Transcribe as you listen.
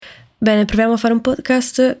Bene, proviamo a fare un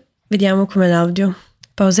podcast, vediamo com'è l'audio.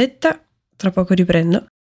 Pausetta, tra poco riprendo.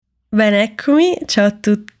 Bene, eccomi, ciao a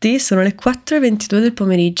tutti, sono le 4:22 del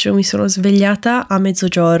pomeriggio, mi sono svegliata a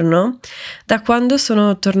mezzogiorno. Da quando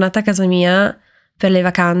sono tornata a casa mia per le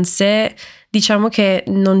vacanze, diciamo che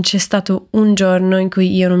non c'è stato un giorno in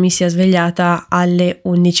cui io non mi sia svegliata alle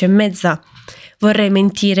 11:30. Vorrei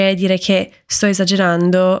mentire e dire che sto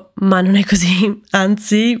esagerando, ma non è così,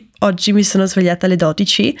 anzi, oggi mi sono svegliata alle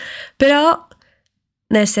 12, però,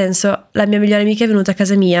 nel senso, la mia migliore amica è venuta a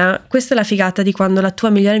casa mia, questa è la figata di quando la tua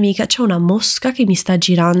migliore amica, c'è una mosca che mi sta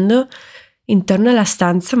girando intorno alla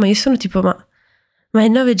stanza, ma io sono tipo, ma è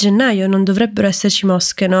 9 gennaio, non dovrebbero esserci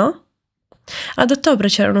mosche, no? Ad ottobre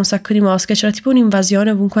c'erano un sacco di mosche, c'era tipo un'invasione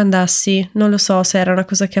ovunque andassi, non lo so se era una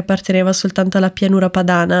cosa che apparteneva soltanto alla pianura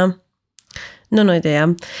padana. Non ho idea.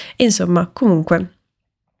 Insomma, comunque,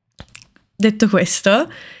 detto questo,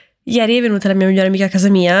 ieri è venuta la mia migliore amica a casa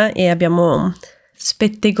mia e abbiamo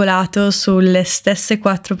spettegolato sulle stesse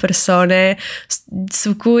 4 persone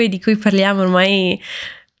di cui parliamo ormai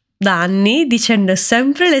da anni, dicendo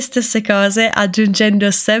sempre le stesse cose, aggiungendo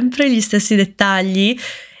sempre gli stessi dettagli.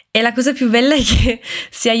 E la cosa più bella è che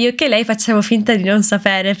sia io che lei facciamo finta di non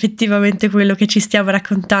sapere effettivamente quello che ci stiamo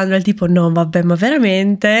raccontando, è tipo no vabbè ma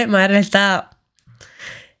veramente, ma in realtà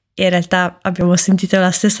abbiamo sentito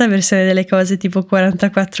la stessa versione delle cose tipo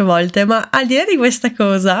 44 volte, ma al di là di questa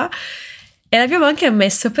cosa, e l'abbiamo anche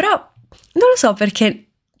ammesso, però non lo so perché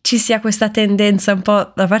ci sia questa tendenza un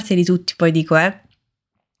po' da parte di tutti, poi dico,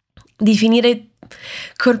 di finire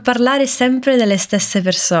col parlare sempre delle stesse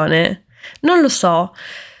persone. Non lo so,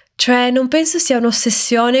 cioè non penso sia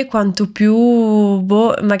un'ossessione quanto più,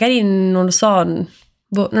 magari non lo so, non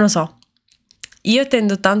lo so. Io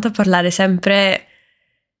tendo tanto a parlare sempre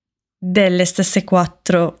delle stesse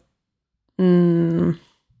 4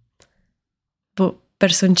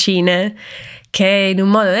 personcine che in un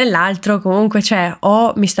modo o nell'altro comunque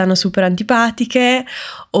o mi stanno super antipatiche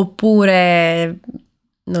oppure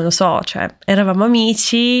non lo so, eravamo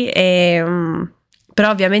amici però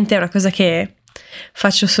ovviamente è una cosa che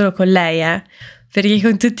faccio solo con lei, perché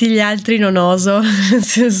con tutti gli altri non oso, nel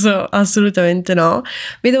senso assolutamente no.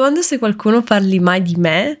 Mi domando se qualcuno parli mai di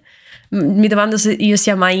me, mi domando se io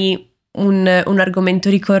sia mai un argomento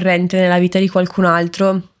ricorrente nella vita di qualcun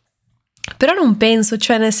altro, però non penso,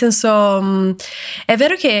 nel senso è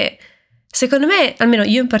vero che secondo me, almeno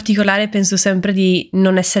io in particolare, penso sempre di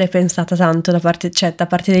non essere pensata tanto da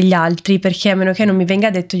parte degli altri, perché a meno che non mi venga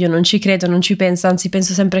detto io non ci credo, non ci penso, anzi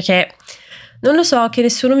penso sempre che, non lo so, che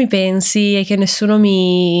nessuno mi pensi e che nessuno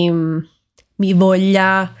mi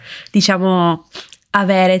voglia, diciamo,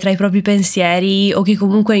 avere tra i propri pensieri, o che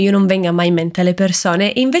comunque io non venga mai in mente alle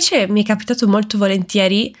persone. E invece mi è capitato molto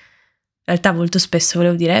volentieri, in realtà molto spesso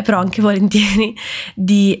volevo dire, però anche volentieri,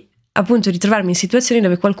 di appunto ritrovarmi in situazioni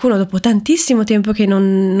dove qualcuno dopo tantissimo tempo che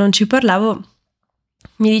non ci parlavo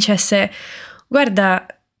mi dicesse guarda,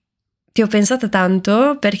 ti ho pensato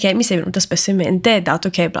tanto perché mi sei venuta spesso in mente, dato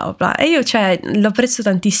che bla bla bla. E io lo apprezzo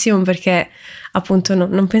tantissimo perché appunto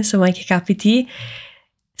non penso mai che capiti,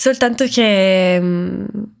 soltanto che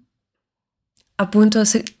appunto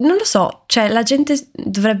non lo so, la gente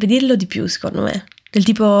dovrebbe dirlo di più secondo me, del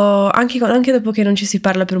tipo anche dopo che non ci si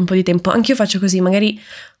parla per un po' di tempo. Anche io faccio così, magari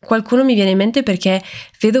qualcuno mi viene in mente perché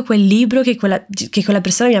vedo quel libro che quella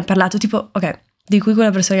persona mi ha parlato, tipo ok, di cui quella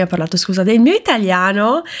persona mi ha parlato, scusate, il mio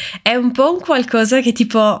italiano è un po' un qualcosa che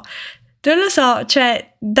tipo, non lo so,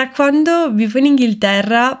 da quando vivo in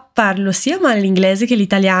Inghilterra parlo sia male l'inglese che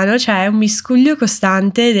l'italiano, è un miscuglio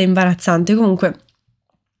costante ed è imbarazzante. Comunque,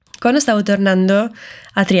 quando stavo tornando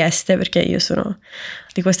a Trieste, perché io sono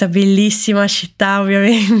di questa bellissima città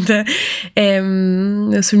ovviamente,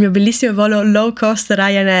 sul mio bellissimo volo low cost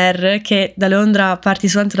Ryanair, che da Londra parti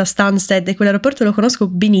soltanto da Stansted, e quell'aeroporto lo conosco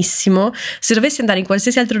benissimo. Se dovessi andare in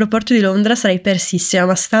qualsiasi altro aeroporto di Londra sarei persissima,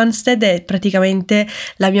 ma Stansted è praticamente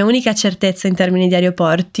la mia unica certezza in termini di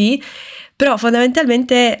aeroporti. Però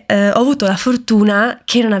fondamentalmente ho avuto la fortuna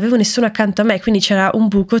che non avevo nessuno accanto a me, quindi c'era un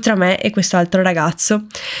buco tra me e quest'altro ragazzo.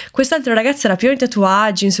 Quest'altro ragazzo era pieno di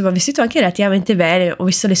tatuaggi, insomma vestito anche relativamente bene, ho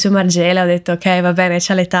visto le sue margelle, ho detto ok va bene,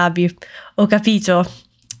 c'ha le tabi, ho capito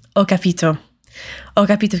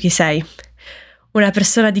chi sei. Una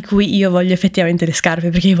persona di cui io voglio effettivamente le scarpe,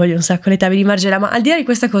 perché io voglio un sacco le tabi di margella. Ma al di là di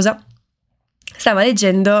questa cosa, stava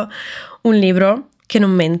leggendo un libro che non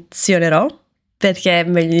menzionerò, perché è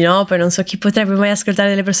meglio di no, poi non so chi potrebbe mai ascoltare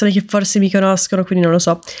delle persone che forse mi conoscono, quindi non lo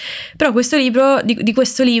so. Però questo libro, di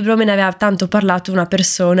questo libro me ne aveva tanto parlato una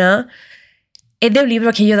persona Ed è un libro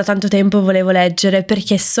che io da tanto tempo volevo leggere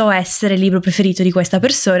perché so essere il libro preferito di questa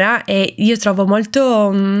persona, e io trovo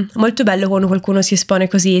molto, molto bello quando qualcuno si espone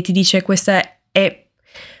così e ti dice questa è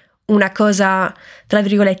una cosa, tra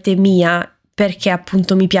virgolette, mia, perché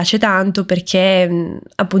appunto mi piace tanto, perché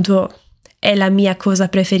appunto è la mia cosa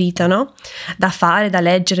preferita, no? Da fare, da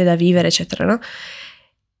leggere, da vivere, eccetera, no?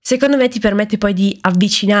 Secondo me ti permette poi di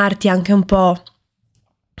avvicinarti anche un po'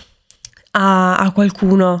 a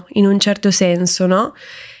qualcuno in un certo senso, no?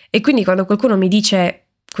 E quindi quando qualcuno mi dice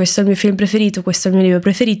questo è il mio film preferito, questo è il mio libro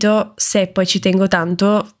preferito, se poi ci tengo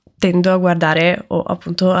tanto, tendo a guardare o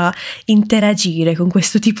appunto a interagire con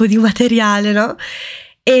questo tipo di materiale, no?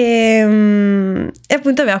 E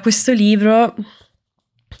appunto aveva questo libro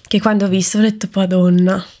che quando ho visto ho detto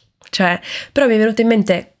Madonna, cioè, però mi è venuta in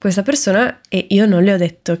mente questa persona e io non le ho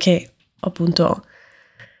detto che appunto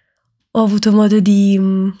ho avuto modo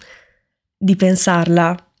di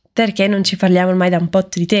pensarla, perché non ci parliamo ormai da un po'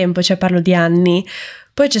 di tempo, cioè parlo di anni.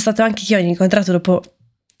 Poi c'è stato anche chi ho incontrato dopo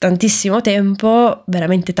tantissimo tempo,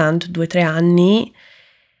 veramente tanto, 2 o 3 anni,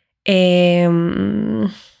 ed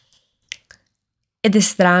è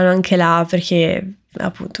strano anche là perché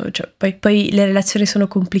appunto, cioè, poi le relazioni sono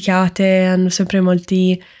complicate, hanno sempre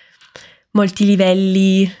molti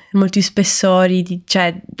livelli, molti spessori,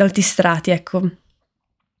 cioè molti strati, ecco.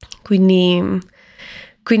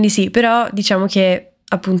 Quindi sì, però diciamo che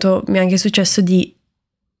appunto mi è anche successo di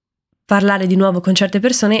parlare di nuovo con certe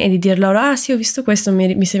persone e di dir loro ah sì ho visto questo,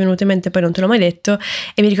 mi sei venuto in mente, poi non te l'ho mai detto,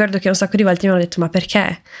 e mi ricordo che un sacco di volte mi hanno detto ma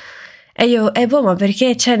perché? E io, ma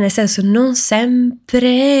perché? Cioè nel senso non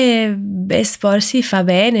sempre esporsi fa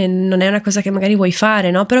bene, non è una cosa che magari vuoi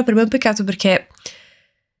fare, no? Però per me è un peccato perché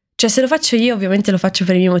cioè se lo faccio io ovviamente lo faccio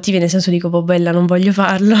per i miei motivi, nel senso dico bella non voglio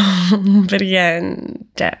farlo perché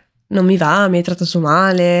cioè non mi va, mi hai trattato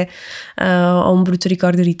male, ho un brutto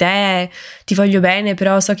ricordo di te, ti voglio bene,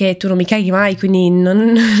 però so che tu non mi caghi mai, quindi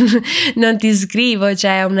non ti scrivo,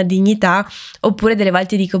 cioè una dignità. Oppure delle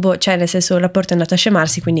volte dico, cioè nel senso il rapporto è andato a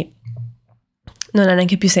scemarsi, quindi non ha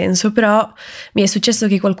neanche più senso. Però mi è successo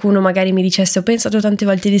che qualcuno magari mi dicesse ho pensato tante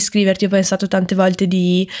volte di scriverti, ho pensato tante volte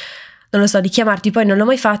di non lo so, di chiamarti, poi non l'ho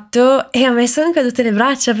mai fatto e a me sono cadute le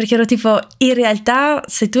braccia perché ero tipo, in realtà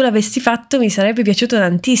se tu l'avessi fatto mi sarebbe piaciuto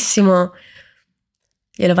tantissimo.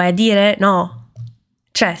 Glielo vai a dire? No.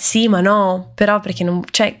 Cioè, sì, ma no, però perché non...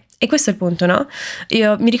 Cioè, e questo è il punto, no?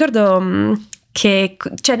 Io mi ricordo che,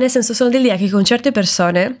 cioè nel senso sono dell'idea che con certe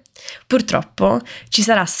persone purtroppo ci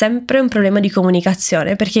sarà sempre un problema di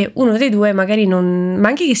comunicazione perché uno dei due magari non, ma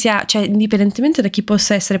anche che sia, cioè indipendentemente da chi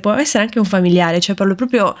possa essere, può essere anche un familiare, cioè parlo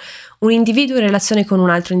proprio un individuo in relazione con un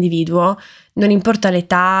altro individuo, non importa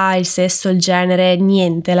l'età, il sesso, il genere,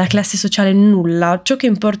 niente, la classe sociale, nulla. Ciò che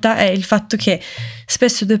importa è il fatto che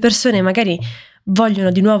spesso due persone magari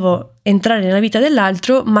vogliono di nuovo entrare nella vita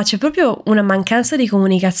dell'altro, ma c'è proprio una mancanza di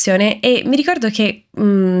comunicazione. E mi ricordo che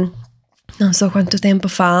non so quanto tempo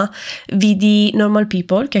fa vidi Normal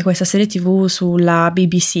People, che è questa serie TV sulla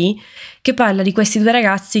BBC, che parla di questi due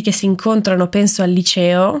ragazzi che si incontrano, penso al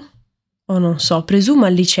liceo, o non so, presumo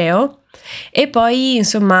al liceo, e poi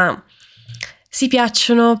insomma si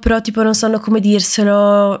piacciono, però tipo non sanno come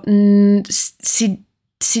dirselo,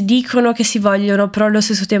 si dicono che si vogliono, però allo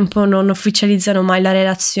stesso tempo non ufficializzano mai la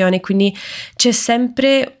relazione, quindi c'è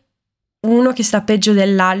sempre uno che sta peggio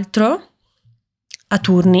dell'altro, a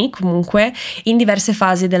turni comunque, in diverse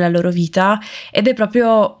fasi della loro vita, ed è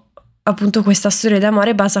proprio appunto questa storia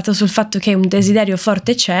d'amore basata sul fatto che un desiderio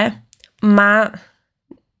forte c'è, ma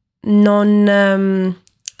non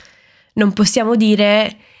possiamo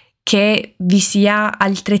dire che vi sia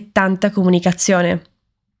altrettanta comunicazione,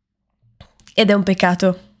 ed è un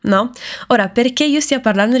peccato, no? Ora, perché io stia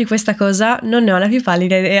parlando di questa cosa non ne ho la più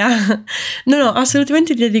pallida idea. Non ho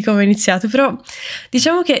assolutamente idea di come ho iniziato, però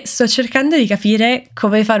diciamo che sto cercando di capire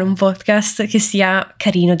come fare un podcast che sia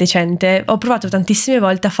carino, decente. Ho provato tantissime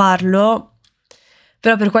volte a farlo,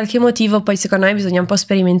 però per qualche motivo poi secondo me bisogna un po'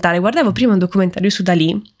 sperimentare. Guardavo prima un documentario su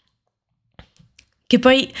Dalì, che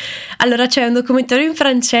poi, allora c'è un documentario in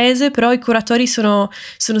francese, però i curatori sono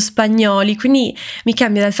spagnoli, quindi mi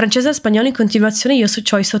cambia dal francese al spagnolo in continuazione. Io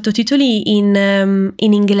ho i sottotitoli in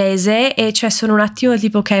inglese e cioè sono un attimo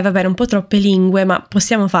tipo ok va bene, un po' troppe lingue, ma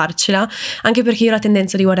possiamo farcela, anche perché io ho la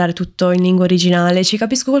tendenza di guardare tutto in lingua originale. Ci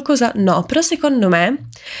capisco qualcosa? No, però secondo me,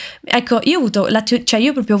 ecco, io ho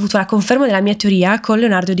proprio avuto la conferma della mia teoria con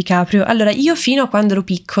Leonardo DiCaprio. Allora, io fino a quando ero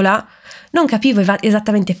piccola non capivo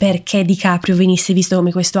esattamente perché DiCaprio venisse visto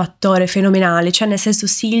come questo attore fenomenale, cioè nel senso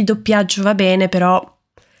sì, il doppiaggio va bene, però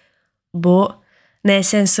nel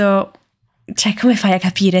senso, cioè come fai a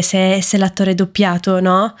capire se l'attore è doppiato,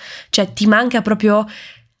 no? Cioè ti manca proprio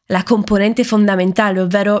la componente fondamentale,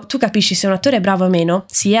 ovvero tu capisci se un attore è bravo o meno,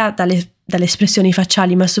 sia dalle espressioni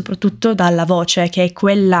facciali, ma soprattutto dalla voce, che è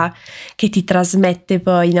quella che ti trasmette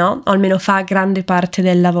poi, no? O almeno fa grande parte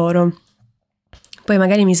del lavoro. Poi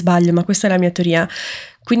magari mi sbaglio, ma questa è la mia teoria.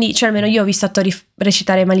 Quindi, cioè, almeno io ho visto attori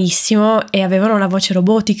recitare malissimo e avevano la voce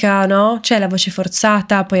robotica, no? Cioè la voce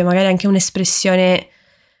forzata, poi magari anche un'espressione,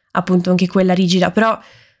 appunto, anche quella rigida. Però,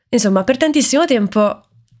 insomma, per tantissimo tempo,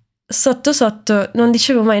 sotto sotto, non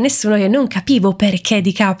dicevo mai a nessuno che non capivo perché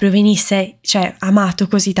DiCaprio venisse, cioè, amato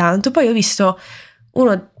così tanto. Poi ho visto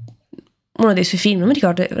uno dei suoi film, non mi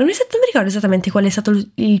ricordo esattamente qual è stato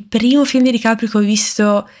il primo film di DiCaprio che ho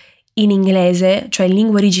visto in inglese, cioè in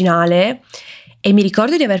lingua originale, e mi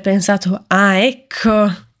ricordo di aver pensato,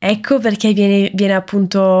 ecco perché viene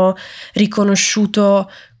appunto riconosciuto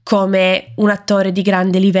come un attore di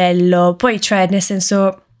grande livello. Poi, cioè, nel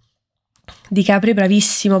senso, DiCaprio è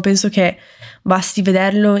bravissimo, penso che basti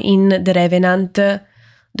vederlo in The Revenant,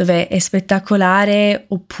 dove è spettacolare,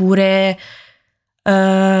 oppure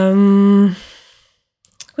come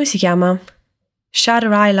si chiama? Shutter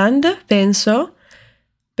Island, penso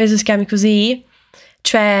si chiami così,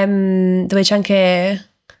 cioè dove c'è anche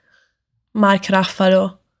Mark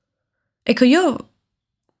Ruffalo. Ecco, io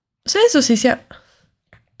penso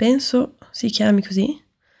si chiami così.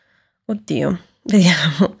 Oddio,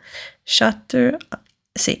 vediamo.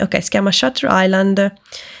 Sì, ok, si chiama Shutter Island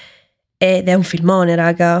ed è un filmone,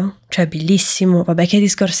 raga, cioè bellissimo. Vabbè, che di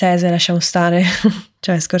Scorsese, lasciamo stare.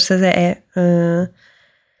 Cioè Scorsese è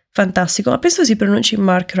fantastico, ma penso si pronunci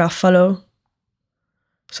Mark Ruffalo.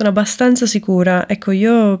 Sono abbastanza sicura. Ecco,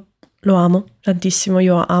 io lo amo tantissimo,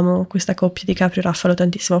 io amo questa coppia di DiCaprio e Ruffalo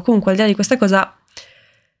tantissimo. Comunque, al di là di questa cosa,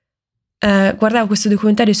 guardavo questo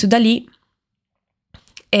documentario su Dalì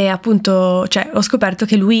e appunto, cioè, ho scoperto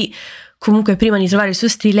che lui comunque prima di trovare il suo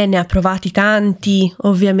stile ne ha provati tanti,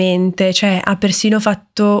 ovviamente, cioè ha persino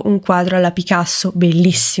fatto un quadro alla Picasso,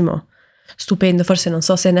 bellissimo, stupendo, forse non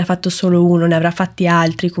so se ne ha fatto solo uno, ne avrà fatti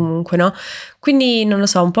altri comunque, no? Quindi non lo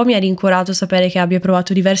so, un po' mi ha rincuorato sapere che abbia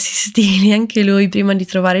provato diversi stili anche lui prima di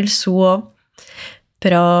trovare il suo,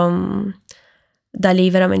 però da lì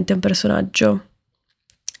veramente un personaggio.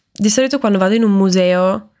 Di solito quando vado in un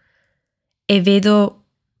museo e vedo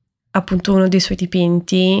appunto uno dei suoi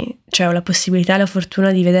dipinti, cioè ho la possibilità e la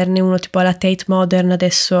fortuna di vederne uno tipo alla Tate Modern,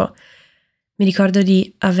 adesso mi ricordo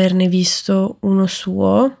di averne visto uno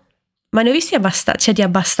suo, ma ne ho visti di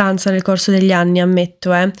abbastanza nel corso degli anni,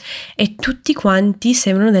 ammetto, e tutti quanti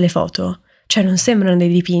sembrano delle foto, cioè non sembrano dei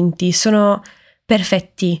dipinti, sono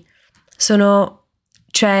perfetti, sono,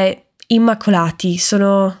 cioè, immacolati,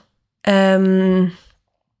 sono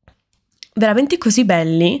veramente così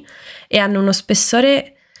belli e hanno uno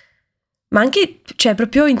spessore, ma anche, cioè,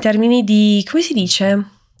 proprio in termini di, come si dice?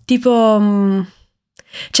 Tipo,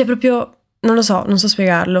 cioè proprio, non so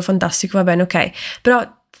spiegarlo, fantastico, va bene, ok,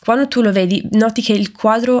 però quando tu lo vedi noti che il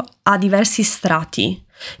quadro ha diversi strati,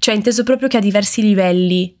 cioè inteso proprio che ha diversi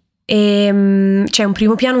livelli, e c'è un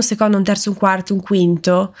primo piano, un secondo, un terzo, un quarto, un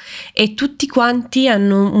quinto, e tutti quanti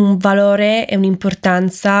hanno un valore e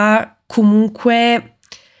un'importanza comunque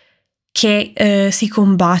che si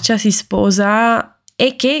combacia, si sposa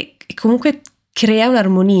e che comunque crea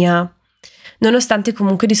un'armonia, nonostante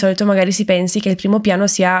comunque di solito magari si pensi che il primo piano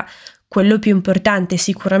sia quello più importante.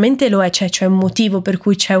 Sicuramente lo è, c'è un motivo per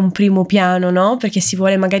cui c'è un primo piano, no? Perché si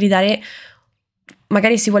vuole magari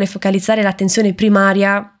si vuole focalizzare l'attenzione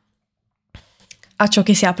primaria a ciò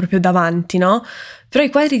che si ha proprio davanti, no? Però i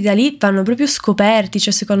quadri da lì vanno proprio scoperti,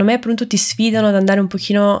 cioè secondo me appunto ti sfidano ad andare un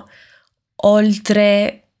pochino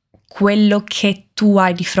oltre quello che tu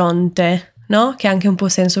hai di fronte, no? Che ha anche un po'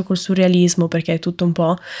 senso col surrealismo, perché è tutto un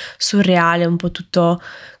po' surreale, un po' tutto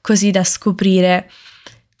così da scoprire.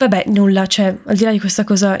 Vabbè, nulla, cioè, al di là di questa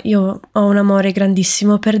cosa, io ho un amore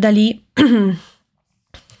grandissimo per Dalì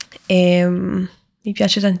e mi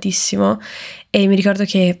piace tantissimo, e mi ricordo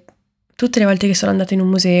che tutte le volte che sono andata in un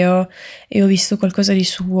museo e ho visto qualcosa di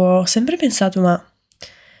suo, ho sempre pensato, ma,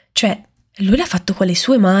 cioè, lui l'ha fatto con le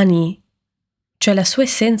sue mani, cioè la sua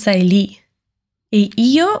essenza è lì, e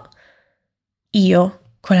io,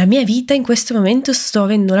 con la mia vita in questo momento sto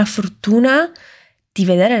avendo la fortuna di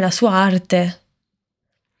vedere la sua arte.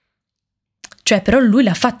 Cioè, però lui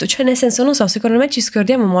l'ha fatto, cioè nel senso, non so, secondo me ci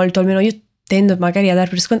scordiamo molto, almeno io tendo magari a dar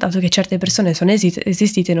per scontato che certe persone sono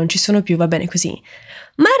esistite e non ci sono più, va bene così.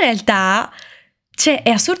 Ma in realtà, cioè, è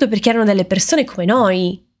assurdo perché erano delle persone come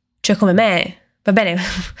noi, cioè come me, va bene,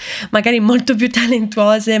 magari molto più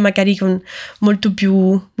talentuose, magari con molto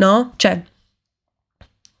più, no? Cioè,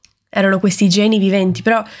 erano questi geni viventi,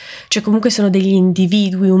 però, cioè comunque sono degli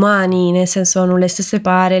individui umani, nel senso hanno le stesse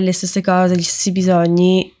pare, le stesse cose, gli stessi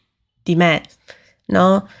bisogni, di me,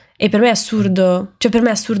 no? E per me è assurdo, cioè per me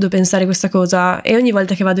è assurdo pensare questa cosa, e ogni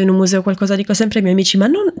volta che vado in un museo o qualcosa dico sempre ai miei amici,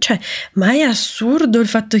 ma è assurdo il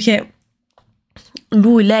fatto che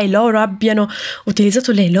lui, lei, loro abbiano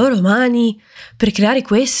utilizzato le loro mani per creare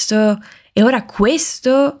questo, e ora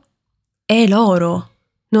questo è loro,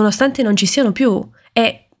 nonostante non ci siano più.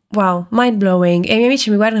 E wow, mind blowing. E i miei amici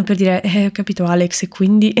mi guardano per dire, ho capito Alex, e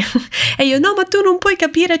quindi? E io, no, ma tu non puoi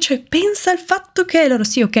capire, cioè pensa al fatto che loro,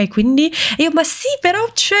 sì, ok, quindi? E io, ma sì, però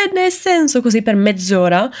c'è nel senso, così per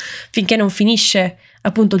mezz'ora, finché non finisce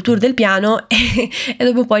appunto il tour del piano, e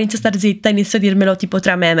dopo poi inizio a star zitta, inizio a dirmelo tipo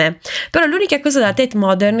tra me e me. Però l'unica cosa della Tate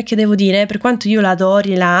Modern che devo dire, per quanto io la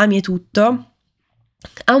adori, la ami e tutto,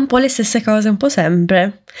 ha un po' le stesse cose, un po'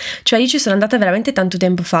 sempre. Cioè io ci sono andata veramente tanto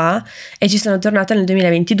tempo fa e ci sono tornata nel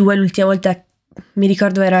 2022, l'ultima volta mi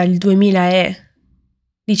ricordo era il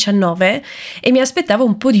 2019, e mi aspettavo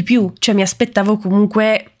un po' di più, cioè mi aspettavo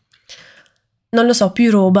comunque, non lo so, più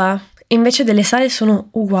roba. Invece delle sale sono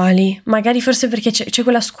uguali, magari forse perché c'è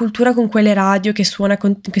quella scultura con quelle radio che suonano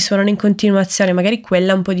in continuazione, magari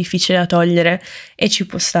quella è un po' difficile da togliere e ci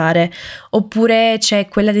può stare. Oppure c'è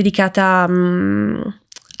quella dedicata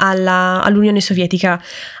all'Unione Sovietica,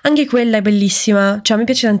 anche quella è bellissima, cioè a me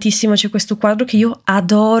piace tantissimo, c'è questo quadro che io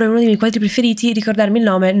adoro, è uno dei miei quadri preferiti, ricordarmi il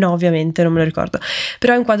nome? No, ovviamente non me lo ricordo,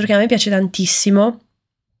 però è un quadro che a me piace tantissimo.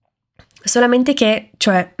 Solamente che,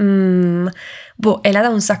 cioè, è là da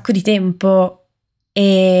un sacco di tempo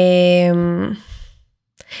e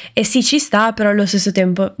sì, ci sta, però allo stesso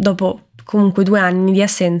tempo, dopo comunque 2 anni di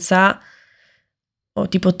assenza, o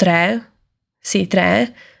tipo 3, sì,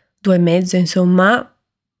 3, 2 e mezzo, insomma,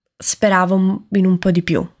 speravo in un po' di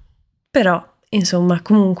più. Però, insomma,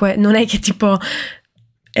 comunque, non è che tipo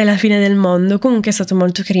è la fine del mondo. Comunque è stato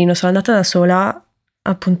molto carino, sono andata da sola,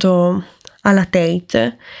 appunto, alla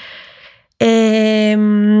Tate. E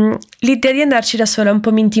l'idea di andarci da sola un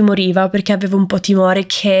po' mi intimoriva perché avevo un po' timore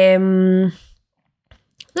che non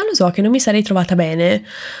lo so, che non mi sarei trovata bene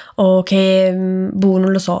o che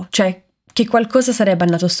non lo so, cioè che qualcosa sarebbe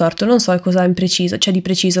andato storto, non so cosa in preciso, cioè di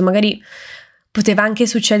preciso, magari poteva anche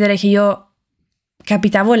succedere che io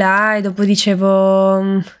capitavo là e dopo dicevo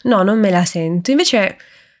no, non me la sento. Invece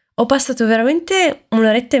ho passato veramente 1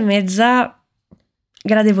 oretta e mezza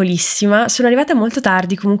gradevolissima. Sono arrivata molto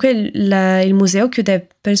tardi, comunque il museo chiude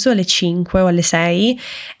penso alle 5 o alle 6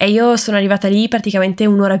 e io sono arrivata lì praticamente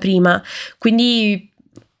 1 ora prima, quindi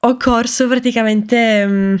ho corso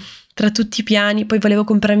praticamente tra tutti i piani, poi volevo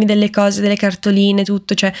comprarmi delle cose, delle cartoline,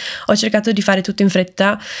 tutto, cioè ho cercato di fare tutto in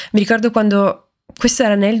fretta. Mi ricordo quando, questo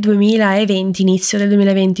era nel 2020, inizio del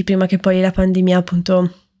 2020, prima che poi la pandemia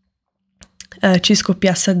appunto ci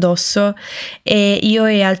scoppiasse addosso, e io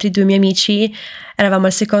e altri 2 miei amici eravamo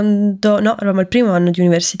al primo anno di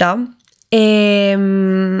università e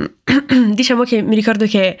diciamo che mi ricordo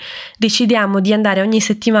che decidiamo di andare ogni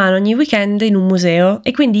settimana, ogni weekend in un museo,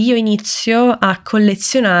 e quindi io inizio a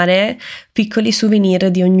collezionare piccoli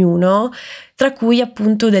souvenir di ognuno, tra cui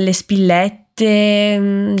appunto delle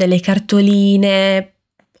spillette, delle cartoline.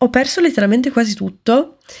 Ho perso letteralmente quasi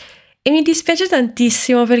tutto. E mi dispiace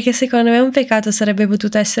tantissimo perché secondo me è un peccato, sarebbe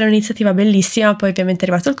potuta essere un'iniziativa bellissima, poi ovviamente è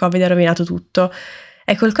arrivato il Covid e ha rovinato tutto.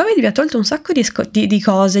 Ecco, il Covid mi ha tolto un sacco di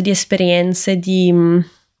cose, di esperienze, di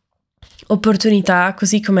opportunità,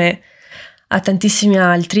 così come a tantissimi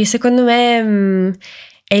altri. Secondo me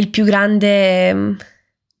è il più grande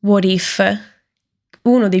what if,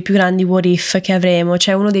 uno dei più grandi what if che avremo,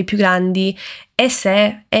 cioè uno dei più grandi e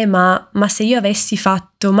se, ma se io avessi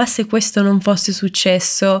fatto, ma se questo non fosse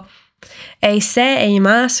successo. E i se e i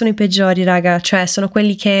ma sono i peggiori, raga, cioè sono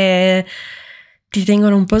quelli che ti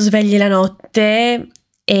tengono un po' svegli la notte.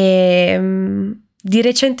 E di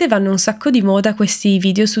recente vanno un sacco di moda questi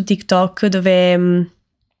video su TikTok dove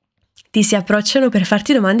ti si approcciano per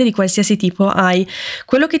farti domande di qualsiasi tipo. Hai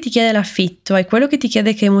quello che ti chiede l'affitto, hai quello che ti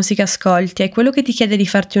chiede che musica ascolti, hai quello che ti chiede di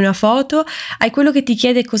farti una foto, hai quello che ti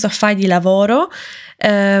chiede cosa fai di lavoro,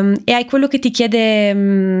 e hai quello che ti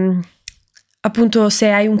chiede appunto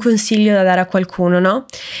se hai un consiglio da dare a qualcuno, no?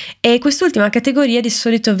 E quest'ultima categoria di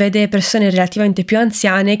solito vede persone relativamente più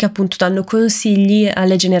anziane che appunto danno consigli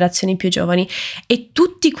alle generazioni più giovani, e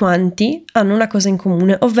tutti quanti hanno una cosa in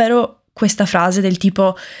comune, ovvero questa frase del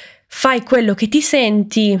tipo: fai quello che ti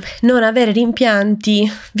senti, non avere rimpianti,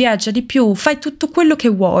 viaggia di più, fai tutto quello che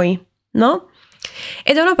vuoi, no?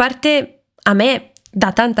 E da una parte a me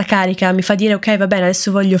dà tanta carica, mi fa dire ok, va bene,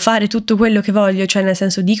 adesso voglio fare tutto quello che voglio, cioè nel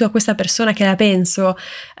senso dico a questa persona che la penso,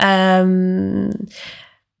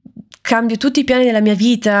 cambio tutti i piani della mia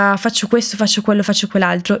vita, faccio questo, faccio quello, faccio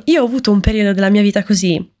quell'altro. Io ho avuto un periodo della mia vita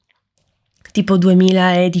così, tipo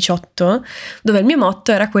 2018, dove il mio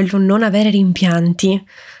motto era quello non avere rimpianti.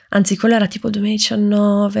 Anzi, quello era tipo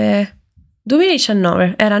 2019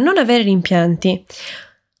 era non avere rimpianti.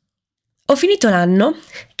 Ho finito l'anno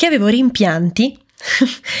che avevo rimpianti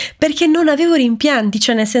perché non avevo rimpianti,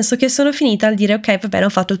 cioè nel senso che sono finita al dire ok, va bene, ho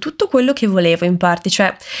fatto tutto quello che volevo in parte,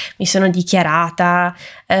 cioè mi sono dichiarata,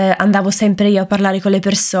 andavo sempre io a parlare con le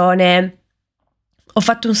persone, ho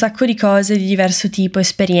fatto un sacco di cose di diverso tipo,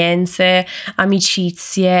 esperienze,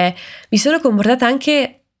 amicizie, mi sono comportata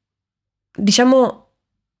anche, diciamo,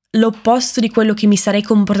 l'opposto di quello che mi sarei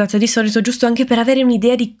comportata di solito, giusto anche per avere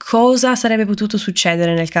un'idea di cosa sarebbe potuto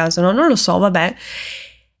succedere nel caso, no? Non lo so, vabbè.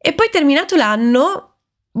 E poi terminato l'anno,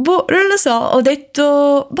 non lo so, ho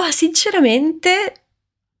detto, sinceramente,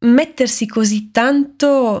 mettersi così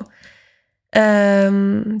tanto,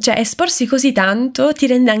 cioè esporsi così tanto ti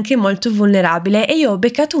rende anche molto vulnerabile, e io ho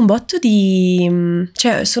beccato un botto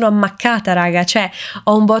cioè sono ammaccata, raga, cioè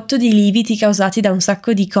ho un botto di lividi causati da un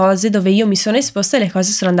sacco di cose dove io mi sono esposta e le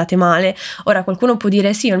cose sono andate male. Ora qualcuno può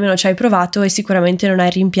dire sì, almeno ci hai provato e sicuramente non hai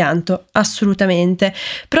rimpianto, assolutamente,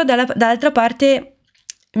 però dall'altra parte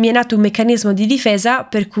mi è nato un meccanismo di difesa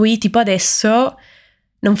per cui tipo adesso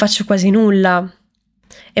non faccio quasi nulla.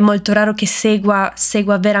 È molto raro che segua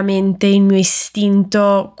veramente il mio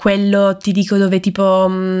istinto, quello ti dico dove tipo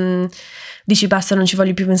dici basta, non ci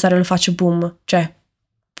voglio più pensare, lo faccio, boom, cioè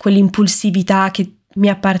quell'impulsività che mi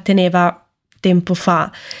apparteneva tempo fa.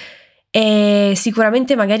 E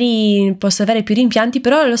sicuramente magari posso avere più rimpianti,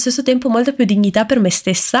 però allo stesso tempo molta più dignità per me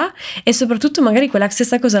stessa, e soprattutto magari quella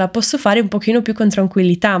stessa cosa la posso fare un pochino più con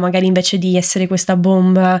tranquillità, magari invece di essere questa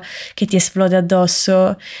bomba che ti esplode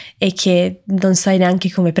addosso e che non sai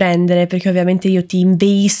neanche come prendere, perché ovviamente io ti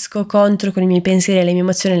inveisco contro con i miei pensieri, le mie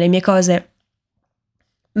emozioni, le mie cose,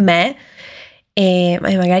 e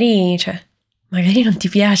magari, cioè, magari non ti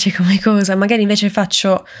piace come cosa, magari invece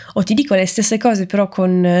faccio o ti dico le stesse cose però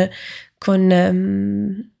con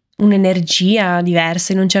un'energia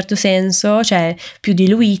diversa in un certo senso, cioè più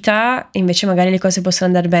diluita, e invece magari le cose possono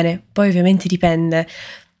andare bene. Poi ovviamente dipende.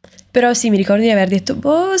 Però sì, mi ricordo di aver detto,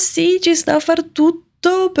 sì, ci sta a far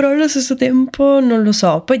tutto, però allo stesso tempo non lo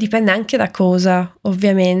so. Poi dipende anche da cosa,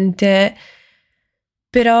 ovviamente.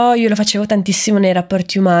 Però io lo facevo tantissimo nei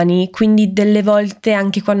rapporti umani, quindi delle volte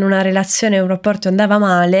anche quando una relazione o un rapporto andava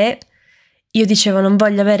male, io dicevo non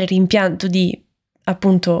voglio avere rimpianto di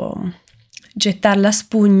appunto gettare la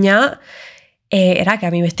spugna, e raga,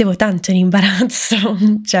 mi mettevo tanto in imbarazzo,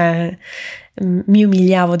 cioè mi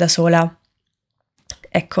umiliavo da sola,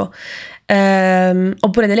 ecco.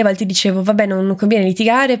 Oppure delle volte dicevo vabbè, non conviene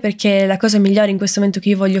litigare perché la cosa migliore in questo momento che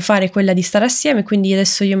io voglio fare è quella di stare assieme, quindi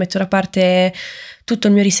adesso io metto da parte tutto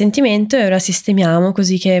il mio risentimento e ora sistemiamo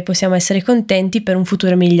così che possiamo essere contenti per un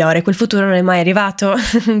futuro migliore. Quel futuro non è mai arrivato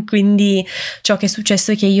quindi ciò che è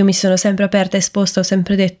successo è che io mi sono sempre aperta, esposta, ho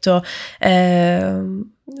sempre detto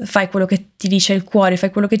fai quello che ti dice il cuore,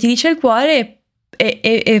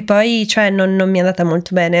 e poi cioè non mi è andata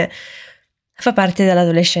molto bene. Fa parte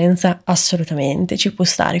dell'adolescenza, assolutamente, ci può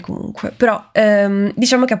stare comunque, però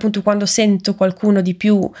diciamo che appunto quando sento qualcuno di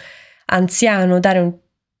più anziano dare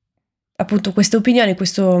appunto queste opinioni,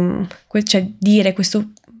 cioè dire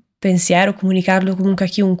questo pensiero, comunicarlo comunque a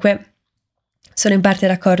chiunque, sono in parte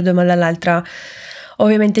d'accordo, ma dall'altra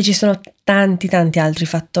ovviamente ci sono tanti altri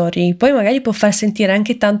fattori. Poi magari può far sentire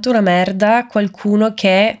anche tanto una merda qualcuno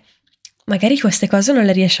che magari queste cose non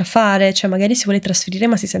le riesce a fare, cioè magari si vuole trasferire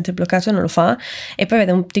ma si sente bloccato e non lo fa, e poi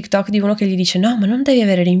vede un TikTok di uno che gli dice no, ma non devi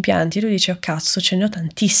avere rimpianti, e lui dice oh cazzo, ce ne ho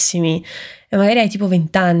tantissimi, e magari hai tipo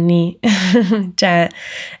 20 anni cioè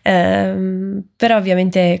però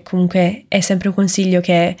ovviamente comunque è sempre un consiglio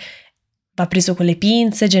che va preso con le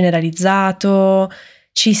pinze, generalizzato,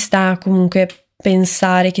 ci sta comunque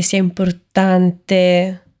pensare che sia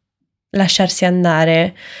importante lasciarsi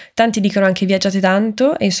andare. Tanti dicono anche viaggiate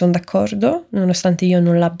tanto, e sono d'accordo, nonostante io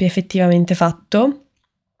non l'abbia effettivamente fatto,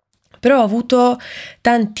 però ho avuto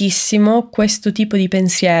tantissimo questo tipo di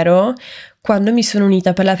pensiero quando mi sono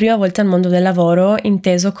unita per la prima volta al mondo del lavoro,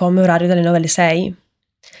 inteso come orario dalle 9 alle 6,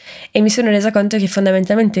 e mi sono resa conto che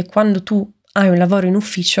fondamentalmente quando tu hai un lavoro in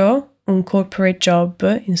ufficio, un corporate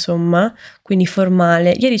job, insomma, quindi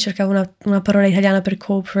formale, ieri cercavo una parola italiana per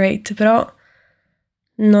corporate, però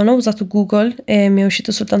non ho usato Google e mi è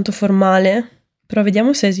uscito soltanto formale, però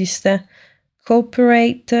vediamo se esiste.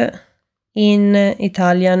 Corporate in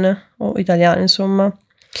Italian, o italiano insomma.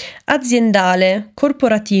 Aziendale,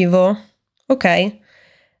 corporativo, ok.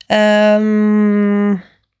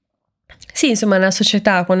 Sì, insomma, è una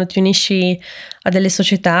società, quando ti unisci a delle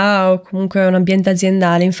società o comunque a un ambiente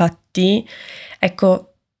aziendale, infatti,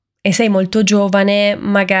 ecco, e sei molto giovane,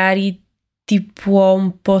 magari ti può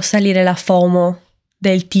un po' salire la FOMO,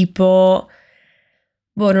 del tipo,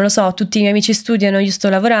 boh, non lo so, tutti i miei amici studiano, io sto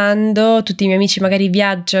lavorando, tutti i miei amici magari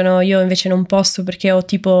viaggiano, io invece non posso perché ho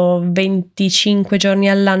tipo 25 giorni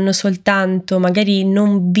all'anno soltanto, magari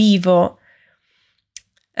non vivo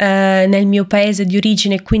nel mio paese di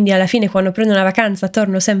origine, quindi alla fine quando prendo una vacanza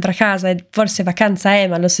torno sempre a casa e forse vacanza è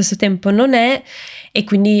ma allo stesso tempo non è, e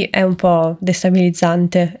quindi è un po'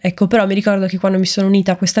 destabilizzante, ecco. Però mi ricordo che quando mi sono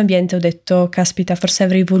unita a questo ambiente ho detto caspita, forse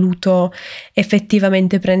avrei voluto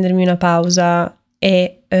effettivamente prendermi una pausa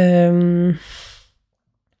e non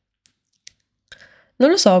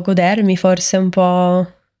lo so, godermi forse un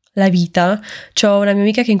po' la vita. C'ho una mia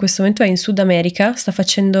amica che in questo momento è in Sud America, sta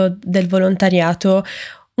facendo del volontariato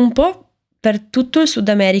un po' per tutto il Sud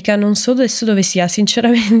America, non so adesso dove sia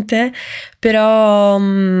sinceramente, però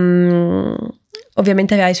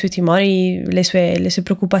ovviamente aveva i suoi timori, le sue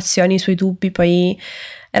preoccupazioni, i suoi dubbi, poi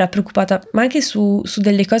era preoccupata, ma anche su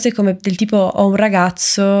delle cose come del tipo ho un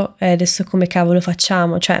ragazzo e adesso come cavolo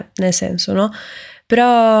facciamo, cioè nel senso, no?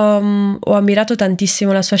 Però ho ammirato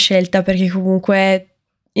tantissimo la sua scelta perché comunque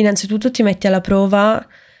innanzitutto ti metti alla prova,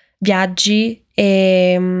 viaggi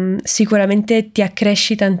e sicuramente ti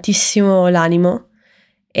accresci tantissimo l'animo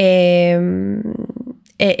e,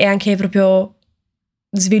 e anche proprio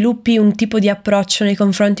sviluppi un tipo di approccio nei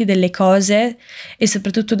confronti delle cose e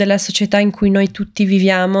soprattutto della società in cui noi tutti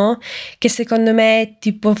viviamo, che secondo me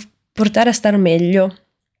ti può portare a star meglio.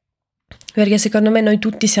 Perché secondo me noi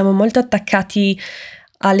tutti siamo molto attaccati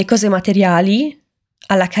alle cose materiali,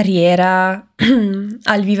 alla carriera,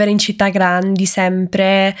 al vivere in città grandi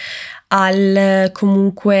sempre, al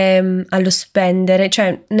comunque allo spendere,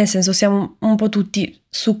 cioè nel senso siamo un po' tutti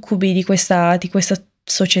succubi di questa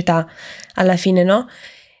società alla fine, no?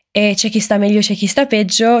 E c'è chi sta meglio, c'è chi sta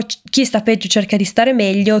peggio cerca di stare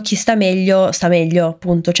meglio, chi sta meglio,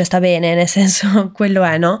 appunto, cioè sta bene, nel senso quello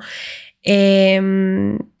è, no?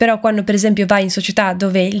 Però quando per esempio vai in società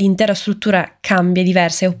dove l'intera struttura cambia,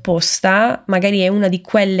 diversa, è opposta, magari è una di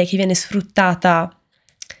quelle che viene sfruttata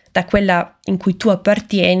da quella in cui tu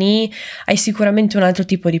appartieni, hai sicuramente un altro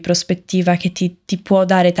tipo di prospettiva che ti può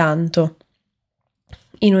dare tanto,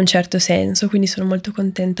 in un certo senso, quindi sono molto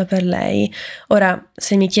contenta per lei. Ora,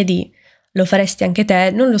 se mi chiedi, lo faresti anche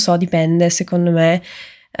te? Non lo so, dipende, secondo me.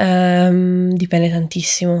 Dipende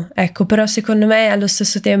tantissimo, ecco, però secondo me allo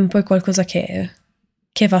stesso tempo è qualcosa che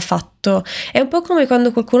va fatto. È un po' come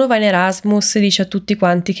quando qualcuno va in Erasmus e dice a tutti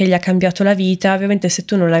quanti che gli ha cambiato la vita. Ovviamente se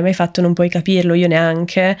tu non l'hai mai fatto non puoi capirlo, io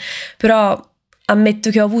neanche, però ammetto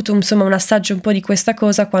che ho avuto insomma un assaggio un po' di questa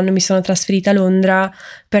cosa quando mi sono trasferita a Londra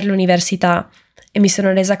per l'università e mi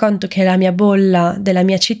sono resa conto che la mia bolla della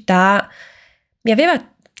mia città mi aveva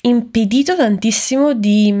impedito tantissimo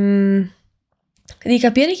di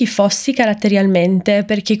capire chi fossi caratterialmente,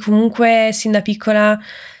 perché comunque sin da piccola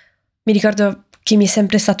mi ricordo che mi è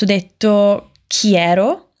sempre stato detto chi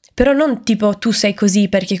ero, però non tipo tu sei così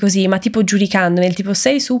perché così, ma tipo giudicandomi, del tipo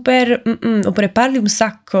sei super, oppure parli un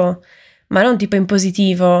sacco, ma non tipo in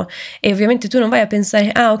positivo. E ovviamente tu non vai a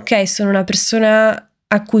pensare, ah ok, sono una persona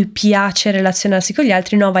a cui piace relazionarsi con gli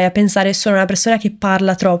altri, no, vai a pensare sono una persona che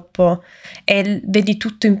parla troppo e vedi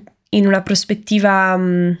tutto in una prospettiva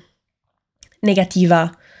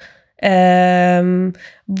negativa,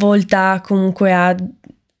 volta comunque a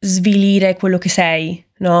svilire quello che sei,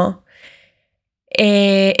 no?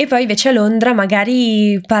 E poi invece a Londra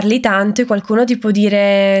magari parli tanto e qualcuno ti può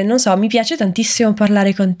dire, non so, mi piace tantissimo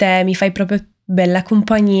parlare con te, mi fai proprio bella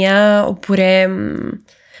compagnia, oppure,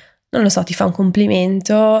 non lo so, ti fa un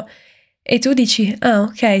complimento e tu dici, ah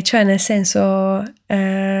ok, cioè nel senso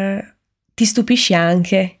ti stupisci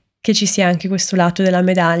anche che ci sia anche questo lato della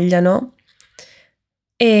medaglia, no?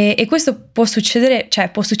 E questo può succedere,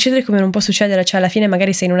 cioè può succedere come non può succedere, cioè alla fine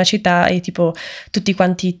magari sei in una città e tipo tutti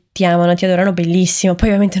quanti ti amano, ti adorano, bellissimo, poi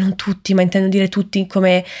ovviamente non tutti, ma intendo dire tutti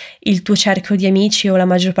come il tuo cerchio di amici o la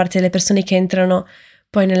maggior parte delle persone che entrano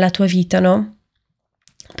poi nella tua vita, no?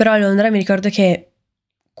 Però a Londra mi ricordo che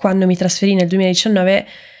quando mi trasferì nel 2019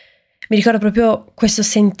 mi ricordo proprio questo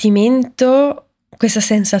sentimento, questa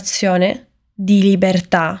sensazione di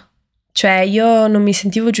libertà, cioè io non mi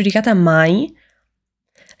sentivo giudicata mai,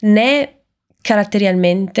 né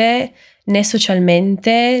caratterialmente, né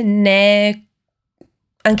socialmente, né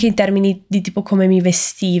anche in termini di tipo come mi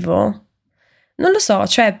vestivo. Non lo so,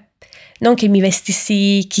 cioè, non che mi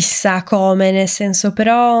vestissi chissà come, nel senso,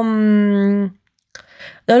 però, non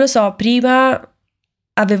lo so, prima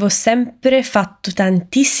avevo sempre fatto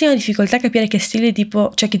tantissima difficoltà a capire che stile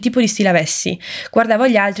tipo, cioè che tipo di stile avessi. Guardavo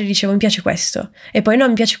gli altri e dicevo mi piace questo, e poi no,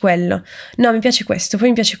 mi piace quello, no, mi piace questo, poi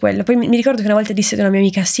mi piace quello. Poi mi ricordo che una volta disse ad una mia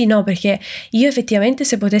amica sì, no, perché io effettivamente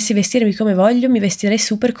se potessi vestirmi come voglio mi vestirei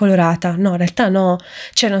super colorata. No, in realtà no,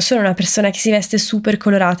 cioè non sono una persona che si veste super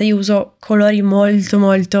colorata, io uso colori molto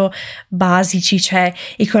molto basici, cioè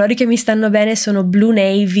i colori che mi stanno bene sono blue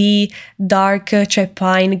navy, dark, cioè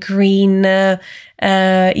pine green,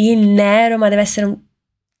 il nero, ma deve essere un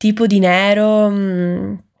tipo di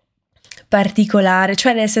nero particolare,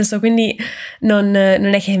 cioè nel senso, quindi non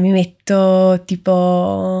è che mi metto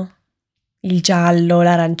tipo il giallo,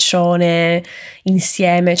 l'arancione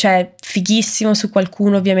insieme, cioè fighissimo su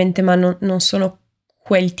qualcuno ovviamente, ma non sono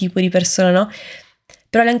quel tipo di persona, no?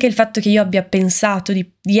 Però anche il fatto che io abbia pensato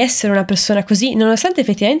di essere una persona così, nonostante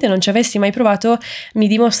effettivamente non ci avessi mai provato, mi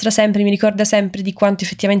dimostra sempre, mi ricorda sempre di quanto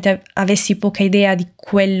effettivamente avessi poca idea di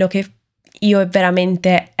quello che io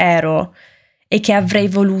veramente ero e che avrei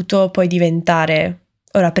voluto poi diventare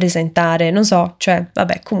o rappresentare, non so, cioè,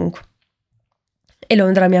 vabbè, comunque. E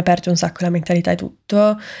Londra mi ha aperto un sacco la mentalità e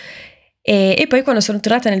tutto. E poi quando sono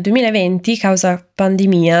tornata nel 2020, causa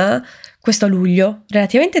pandemia, questo a luglio,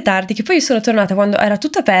 relativamente tardi, che poi io sono tornata quando era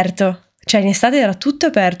tutto aperto, cioè in estate era tutto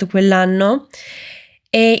aperto quell'anno,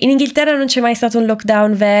 e in Inghilterra non c'è mai stato un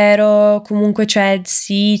lockdown vero, comunque cioè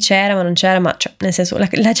sì, c'era ma non c'era, ma cioè, nel senso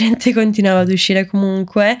la gente continuava ad uscire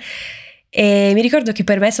comunque, e mi ricordo che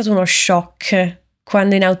per me è stato uno shock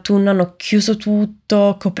quando in autunno hanno chiuso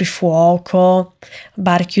tutto, coprifuoco,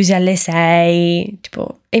 bar chiusi alle 6,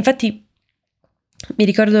 tipo, e infatti mi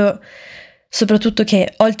ricordo soprattutto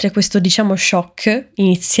che oltre a questo, diciamo, shock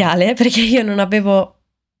iniziale, perché io non avevo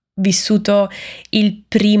vissuto il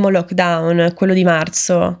primo lockdown, quello di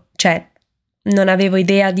marzo, cioè non avevo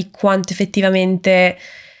idea di quanto effettivamente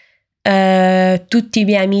tutti i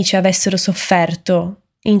miei amici avessero sofferto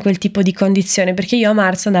in quel tipo di condizione, perché io a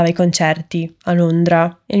marzo andavo ai concerti a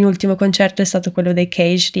Londra. Il mio ultimo concerto è stato quello dei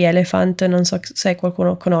Cage di Elephant, non so se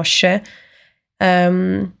qualcuno conosce,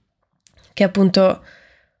 che appunto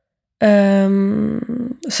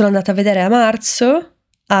sono andata a vedere a marzo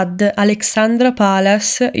ad Alexandra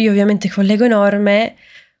Palace. Io ovviamente con l'ego enorme,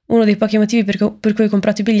 uno dei pochi motivi per cui ho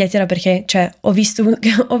comprato i biglietti era perché, cioè, ho visto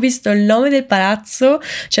il nome del palazzo,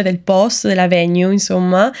 cioè del posto, della venue,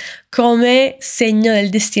 insomma, come segno del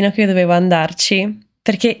destino che io dovevo andarci.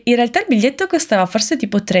 Perché in realtà il biglietto costava forse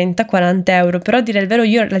tipo 30-40 euro, però a dire il vero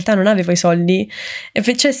io in realtà non avevo i soldi.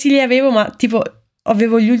 Cioè sì li avevo, ma tipo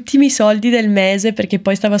avevo gli ultimi soldi del mese perché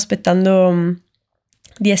poi stavo aspettando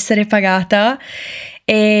di essere pagata,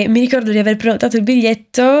 e mi ricordo di aver prenotato il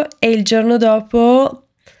biglietto e il giorno dopo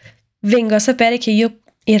vengo a sapere che io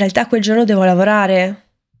in realtà quel giorno devo lavorare.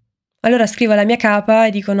 Allora scrivo alla mia capa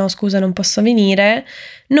e dico no scusa non posso venire,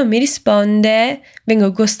 non mi risponde,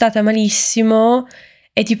 vengo ghostata malissimo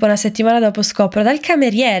e tipo una settimana dopo scopro dal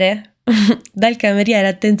cameriere,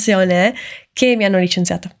 attenzione, che mi hanno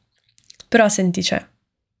licenziata. Però senti, cioè,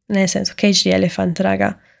 nel senso, Cage di Elephant,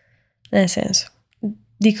 raga, nel senso,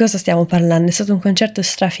 di cosa stiamo parlando? È stato un concerto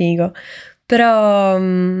strafigo, però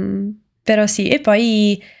sì, e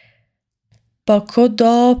poi poco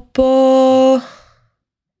dopo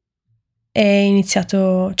è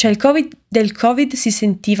iniziato, cioè del Covid si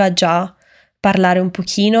sentiva già parlare un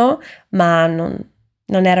pochino, ma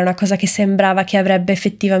non era una cosa che sembrava che avrebbe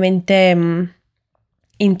effettivamente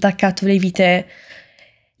intaccato le vite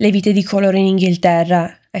di coloro in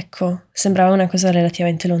Inghilterra. Ecco, sembrava una cosa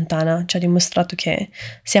relativamente lontana, ci ha dimostrato che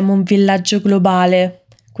siamo un villaggio globale,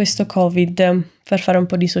 questo Covid, per fare un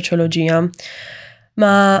po' di sociologia.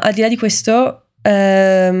 Ma al di là di questo,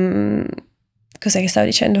 cos'è che stavo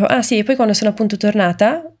dicendo? Ah sì, e poi quando sono appunto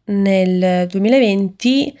tornata nel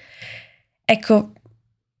 2020, ecco,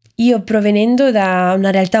 io provenendo da una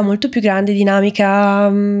realtà molto più grande, dinamica,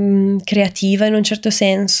 creativa in un certo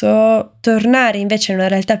senso, tornare invece in una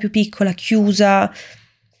realtà più piccola, chiusa,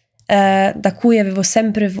 da cui avevo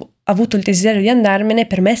sempre avuto il desiderio di andarmene,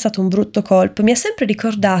 per me è stato un brutto colpo. Mi ha sempre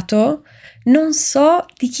ricordato, non so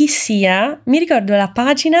di chi sia, mi ricordo la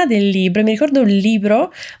pagina del libro, mi ricordo il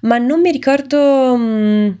libro, ma non mi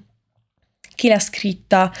ricordo chi l'ha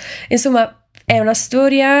scritta. Insomma, è una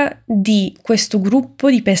storia di questo gruppo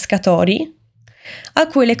di pescatori a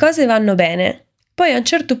cui le cose vanno bene, poi a un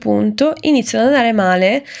certo punto iniziano ad andare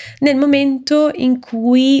male nel momento in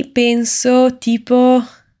cui penso tipo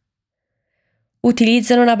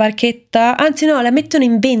utilizzano una barchetta, anzi no, la mettono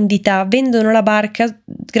in vendita, vendono la barca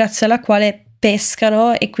grazie alla quale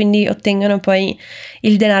pescano e quindi ottengono poi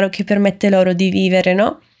il denaro che permette loro di vivere,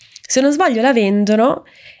 no? Se non sbaglio la vendono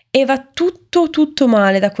e va tutto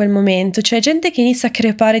male da quel momento. C'è gente che inizia a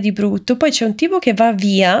crepare di brutto, poi c'è un tipo che va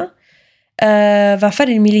via, va a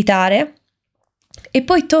fare il militare e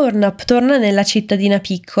poi torna nella cittadina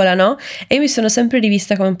piccola, no? E io mi sono sempre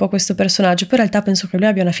rivista come un po' questo personaggio, poi in realtà penso che lui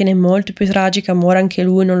abbia una fine molto più tragica, muore anche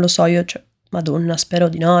lui, non lo so, io, cioè, Madonna, spero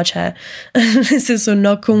di no, cioè, nel senso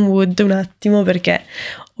knock on wood un attimo, perché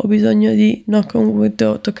ho bisogno di knock on wood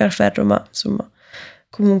o toccare ferro, ma insomma,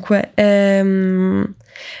 comunque,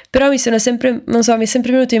 però mi sono sempre, non so, mi è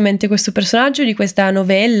sempre venuto in mente questo personaggio di questa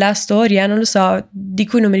novella, storia, non lo so, di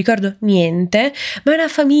cui non mi ricordo niente, ma è una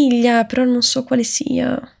famiglia, però non so quale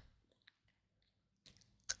sia.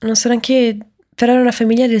 Non so neanche, però era una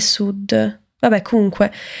famiglia del sud. Vabbè,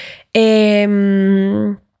 comunque.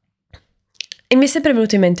 E mi è sempre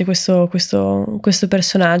venuto in mente questo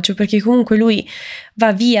personaggio, perché comunque lui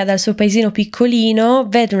va via dal suo paesino piccolino,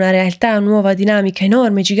 vede una realtà nuova, dinamica,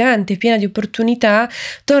 enorme, gigante, piena di opportunità,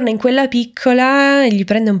 torna in quella piccola e gli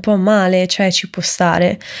prende un po' male, cioè ci può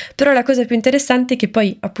stare. Però la cosa più interessante è che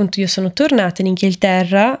poi appunto io sono tornata in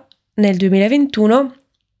Inghilterra nel 2021,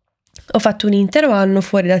 ho fatto un intero anno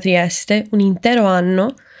fuori da Trieste, un intero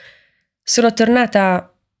anno, sono tornata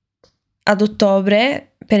ad ottobre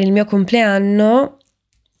per il mio compleanno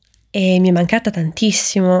e mi è mancata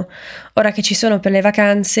tantissimo. Ora che ci sono per le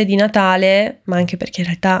vacanze di Natale, ma anche perché in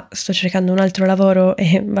realtà sto cercando un altro lavoro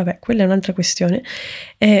e vabbè, quella è un'altra questione,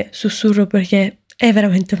 e sussurro perché è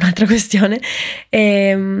veramente un'altra questione.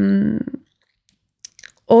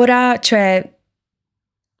 Ora, cioè,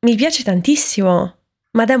 mi piace tantissimo,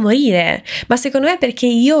 ma da morire. Ma secondo me è perché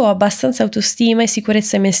io ho abbastanza autostima e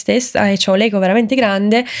sicurezza in me stessa e ho l'ego veramente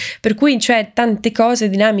grande, per cui cioè tante cose,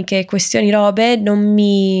 dinamiche, questioni, robe non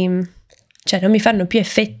mi fanno più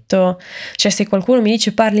effetto. Cioè se qualcuno mi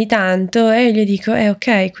dice parli tanto e io gli dico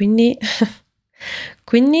ok, quindi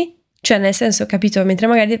quindi cioè nel senso, capito, mentre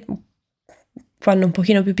magari quando un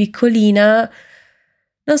pochino più piccolina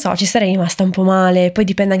non so, ci sarei rimasta un po' male, poi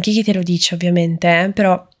dipende anche chi te lo dice ovviamente,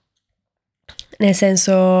 però nel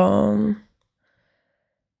senso, non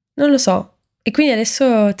lo so. E quindi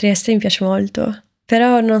adesso Trieste mi piace molto.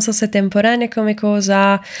 Però non so se è temporanea come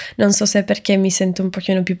cosa, non so se è perché mi sento un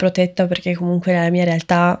pochino più protetta, perché comunque la mia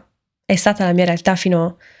realtà è stata la mia realtà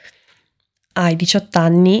fino ai 18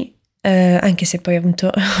 anni, anche se poi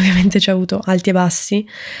appunto, ovviamente ci ho avuto alti e bassi,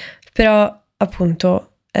 però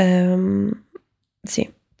appunto,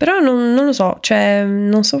 sì. Però non lo so, cioè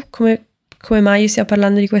non so come mai io stia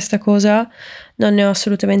parlando di questa cosa, non ne ho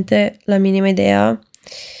assolutamente la minima idea.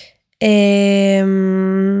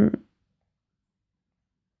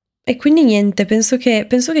 E quindi niente, penso che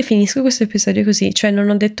finisco questo episodio così, cioè non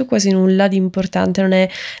ho detto quasi nulla di importante,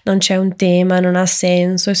 non c'è un tema, non ha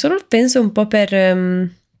senso, è solo penso un po' per,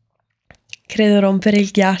 credo, rompere il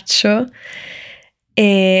ghiaccio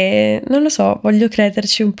e non lo so, voglio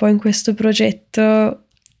crederci un po' in questo progetto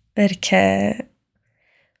perché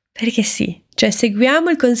sì, cioè seguiamo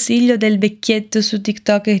il consiglio del vecchietto su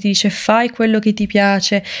TikTok che ti dice fai quello che ti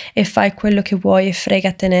piace e fai quello che vuoi e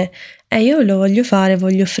fregatene. E io lo voglio fare,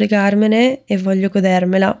 voglio fregarmene e voglio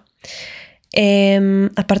godermela. A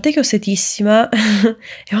parte che ho setissima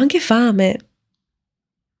e ho anche fame,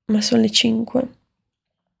 ma sono le 5.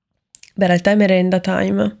 Beh, in realtà è merenda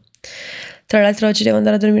time. Tra l'altro oggi devo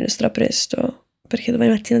andare a dormire stra presto, perché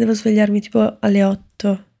domani mattina devo svegliarmi tipo alle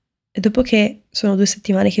 8. E dopo che sono 2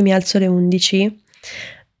 settimane che mi alzo alle 11,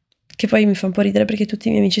 che poi mi fa un po' ridere perché tutti i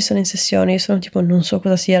miei amici sono in sessione, io sono tipo non so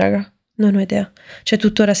cosa sia, raga, non ho idea. Cioè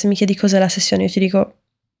tuttora se mi chiedi cos'è la sessione io ti dico,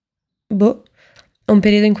 boh, è un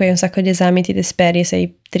periodo in cui hai un sacco di esami, ti disperi e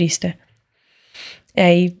sei triste. E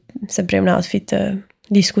hai sempre un outfit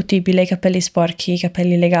discutibile, i capelli sporchi, i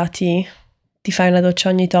capelli legati, ti fai una doccia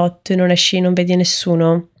ogni tot, non esci, non vedi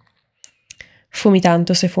nessuno, fumi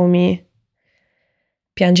tanto se fumi,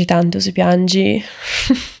 piangi tanto se piangi.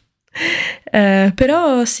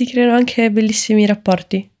 Però si creano anche bellissimi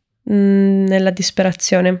rapporti nella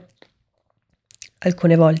disperazione.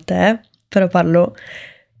 Alcune volte, però parlo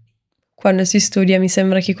quando si studia, mi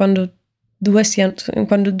sembra che quando due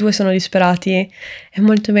sono disperati è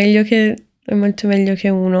molto meglio che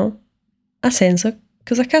uno. Ha senso?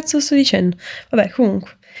 Cosa cazzo sto dicendo? Vabbè,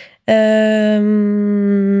 comunque.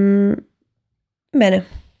 Bene.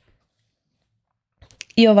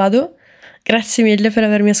 Io vado. Grazie mille per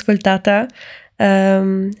avermi ascoltata.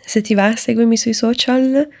 Se ti va, seguimi sui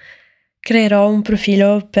social. Creerò un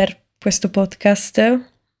profilo per questo podcast.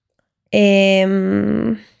 E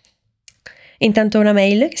intanto ho una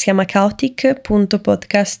mail che si chiama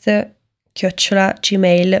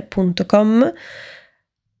chaotic.podcast@gmail.com,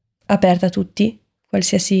 aperta a tutti,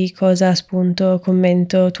 qualsiasi cosa, spunto,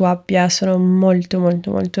 commento tu abbia, sono molto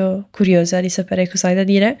molto molto curiosa di sapere cosa hai da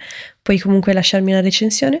dire. Puoi comunque lasciarmi una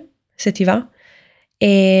recensione se ti va,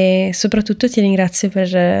 e soprattutto ti ringrazio per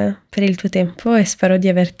il tuo tempo e spero di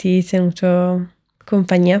averti tenuto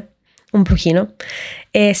compagnia un pochino.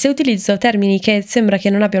 E se utilizzo termini che sembra che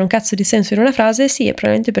non abbiano un cazzo di senso in una frase, sì, è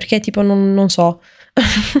probabilmente perché tipo non so.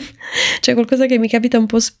 C'è qualcosa che mi capita un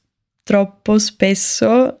po' troppo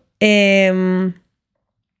spesso e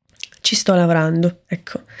ci sto lavorando,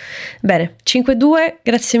 ecco. Bene, 5-2,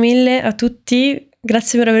 grazie mille a tutti,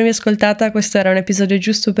 grazie per avermi ascoltata. Questo era un episodio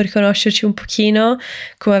giusto per conoscerci un pochino.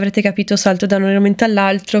 Come avrete capito, salto da un argomento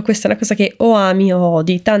all'altro. Questa è una cosa che o ami o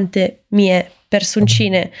odi. Tante mie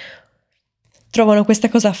personcine trovano questa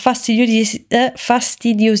cosa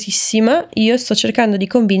fastidiosissima. Io sto cercando di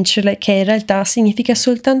convincerle che in realtà significa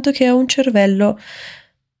soltanto che ho un cervello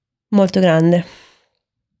molto grande,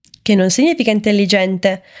 che non significa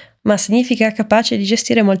intelligente, ma significa capace di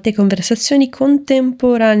gestire molte conversazioni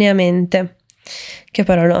contemporaneamente. Che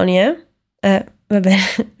paroloni, eh? Va bene.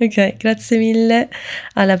 Ok, grazie mille,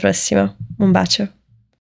 alla prossima, un bacio.